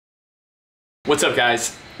What's up,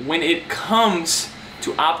 guys? When it comes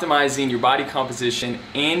to optimizing your body composition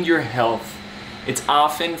and your health, it's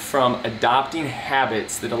often from adopting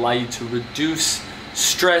habits that allow you to reduce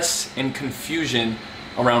stress and confusion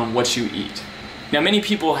around what you eat. Now, many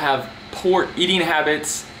people have poor eating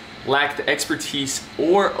habits, lack the expertise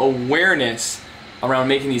or awareness around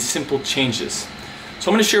making these simple changes.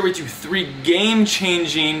 So I'm going to share with you 3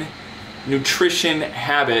 game-changing nutrition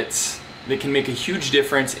habits that can make a huge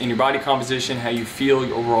difference in your body composition, how you feel,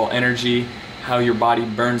 your overall energy, how your body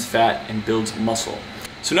burns fat and builds muscle.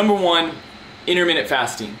 So number 1, intermittent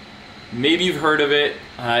fasting. Maybe you've heard of it.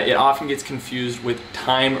 It often gets confused with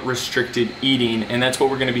time-restricted eating, and that's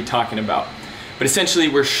what we're going to be talking about. But essentially,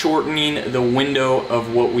 we're shortening the window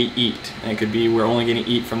of what we eat. And it could be we're only going to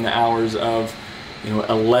eat from the hours of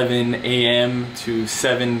 11 a.m. to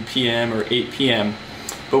 7 p.m. or 8 p.m.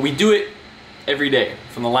 But we do it every day,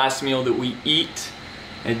 from the last meal that we eat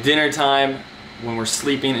at dinner time, when we're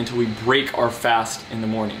sleeping, until we break our fast in the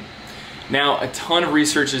morning. Now, a ton of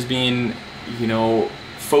research is being,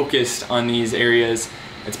 focused on these areas.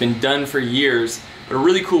 It's been done for years, but a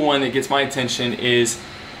really cool one that gets my attention is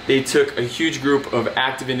they took a huge group of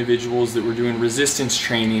active individuals that were doing resistance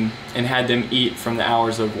training and had them eat from the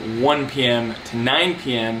hours of 1 p.m. to 9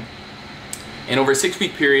 p.m. And over a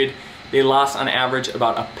 6-week period, they lost on average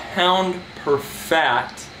about a pound per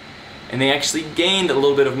fat, and they actually gained a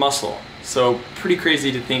little bit of muscle. So pretty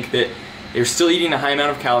crazy to think that they're still eating a high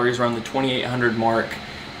amount of calories, around the 2,800 mark.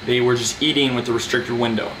 They were just eating with the restricted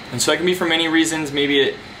window. And so that can be for many reasons. Maybe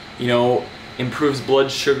it, improves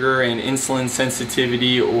blood sugar and insulin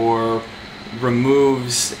sensitivity, or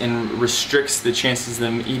removes and restricts the chances of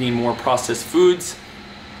them eating more processed foods.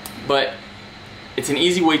 But it's an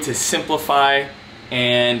easy way to simplify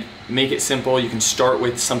and make it simple. You can start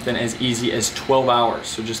with something as easy as 12 hours.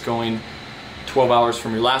 So just going 12 hours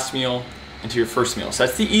from your last meal into your first meal. So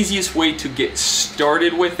that's the easiest way to get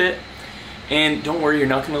started with it. And don't worry, you're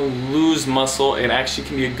not going to lose muscle. It actually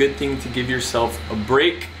can be a good thing to give yourself a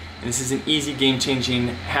break. And this is an easy game-changing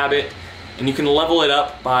habit. And you can level it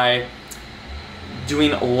up by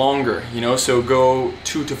doing longer, so go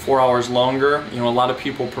 2 to 4 hours longer. A lot of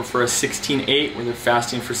people prefer a 16-8, where they're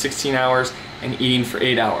fasting for 16 hours and eating for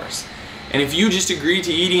 8 hours. And if you just agree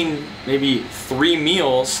to eating maybe 3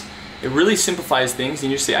 meals, it really simplifies things,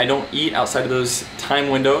 and you just say, I don't eat outside of those time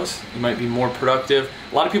windows. You might be more productive.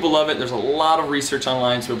 A lot of people love it. There's a lot of research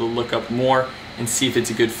online to be able to look up more and see if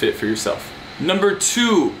it's a good fit for yourself. Number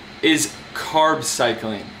 2 is carb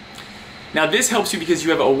cycling. Now, this helps you because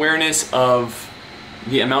you have awareness of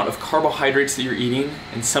the amount of carbohydrates that you're eating,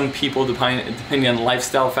 and some people, depending on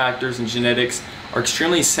lifestyle factors and genetics, are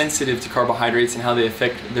extremely sensitive to carbohydrates and how they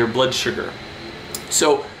affect their blood sugar.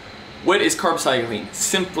 So what is carb cycling?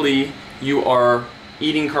 Simply, you are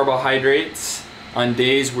eating carbohydrates on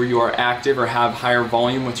days where you are active or have higher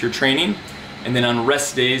volume with your training, and then on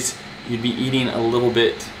rest days you'd be eating a little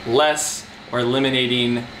bit less, or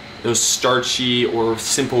eliminating those starchy or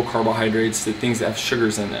simple carbohydrates, the things that have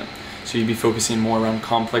sugars in them. So you'd be focusing more around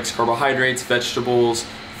complex carbohydrates, vegetables,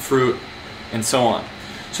 fruit, and so on.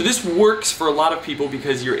 So this works for a lot of people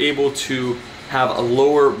because you're able to have a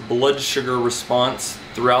lower blood sugar response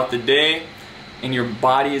throughout the day, and your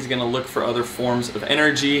body is going to look for other forms of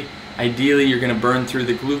energy. Ideally, you're going to burn through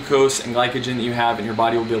the glucose and glycogen that you have, and your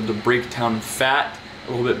body will be able to break down fat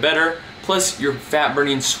a little bit better. Plus, your fat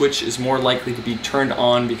burning switch is more likely to be turned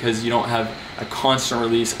on because you don't have a constant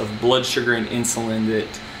release of blood sugar and insulin that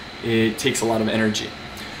it takes a lot of energy.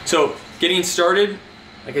 So getting started,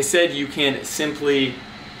 like I said, you can simply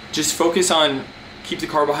just focus on keep the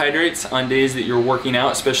carbohydrates on days that you're working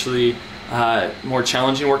out, especially more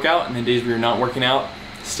challenging workout, and then days where you're not working out,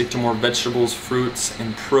 stick to more vegetables, fruits,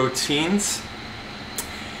 and proteins,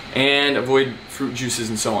 and avoid fruit juices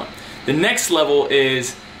and so on. The next level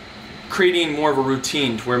is creating more of a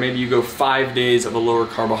routine to where maybe you go 5 days of a lower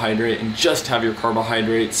carbohydrate and just have your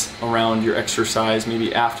carbohydrates around your exercise,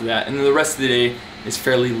 maybe after that, and then the rest of the day is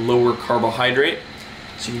fairly lower carbohydrate.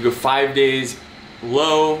 So you can go 5 days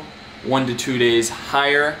low, 1 to 2 days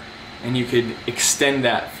higher, and you could extend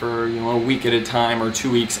that for a week at a time or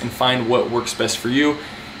 2 weeks and find what works best for you.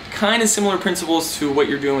 Kind of similar principles to what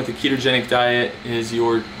you're doing with a ketogenic diet, is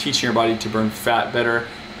you're teaching your body to burn fat better.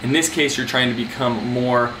 In this case, you're trying to become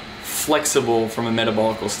more flexible from a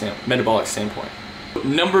metabolic standpoint.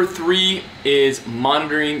 Number 3 is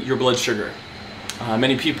monitoring your blood sugar.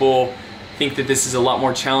 Many people think that this is a lot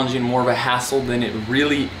more challenging, more of a hassle than it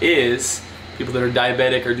really is. People that are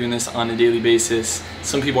diabetic are doing this on a daily basis.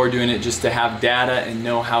 Some people are doing it just to have data and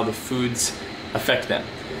know how the foods affect them.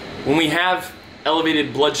 When we have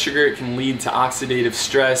elevated blood sugar, it can lead to oxidative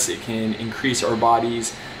stress. It can increase our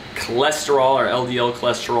body's cholesterol, our LDL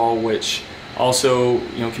cholesterol, which also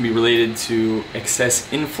can be related to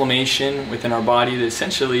excess inflammation within our body that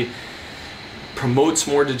essentially promotes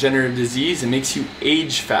more degenerative disease and makes you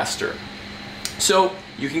age faster. So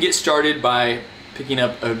you can get started by picking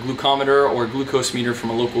up a glucometer or a glucose meter from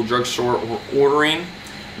a local drugstore or ordering.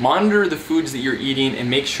 Monitor the foods that you're eating and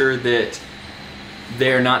make sure that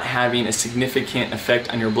they're not having a significant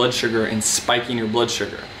effect on your blood sugar and spiking your blood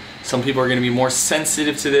sugar. Some people are going to be more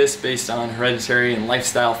sensitive to this based on hereditary and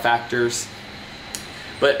lifestyle factors.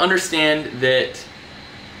 But understand that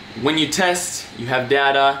when you test, you have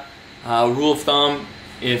data. Rule of thumb,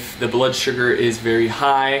 if the blood sugar is very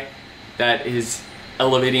high, that is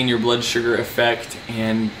elevating your blood sugar effect,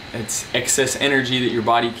 and it's excess energy that your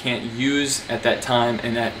body can't use at that time,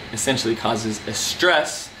 and that essentially causes a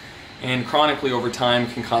stress, and chronically over time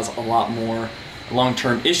can cause a lot more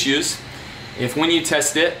long-term issues. If when you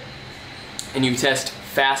test it, and you test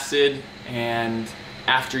fasted and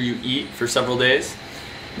after you eat for several days,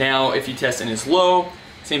 now if you test and it's low,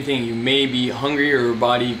 same thing, you may be hungry, or your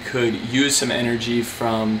body could use some energy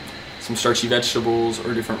from some starchy vegetables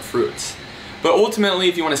or different fruits. But ultimately,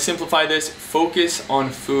 if you want to simplify this, focus on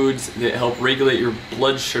foods that help regulate your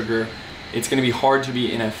blood sugar. It's going to be hard to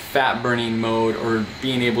be in a fat burning mode or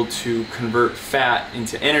being able to convert fat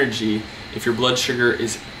into energy if your blood sugar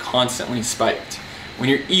is constantly spiked. When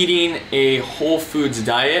you're eating a whole foods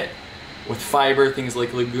diet with fiber, things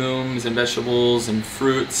like legumes and vegetables and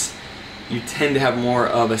fruits, you tend to have more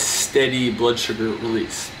of a steady blood sugar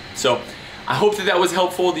release. So I hope that was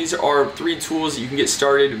helpful. These are 3 tools that you can get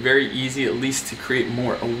started very easy, at least to create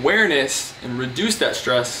more awareness and reduce that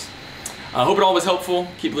stress. I hope it all was helpful.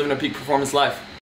 Keep living a peak performance life.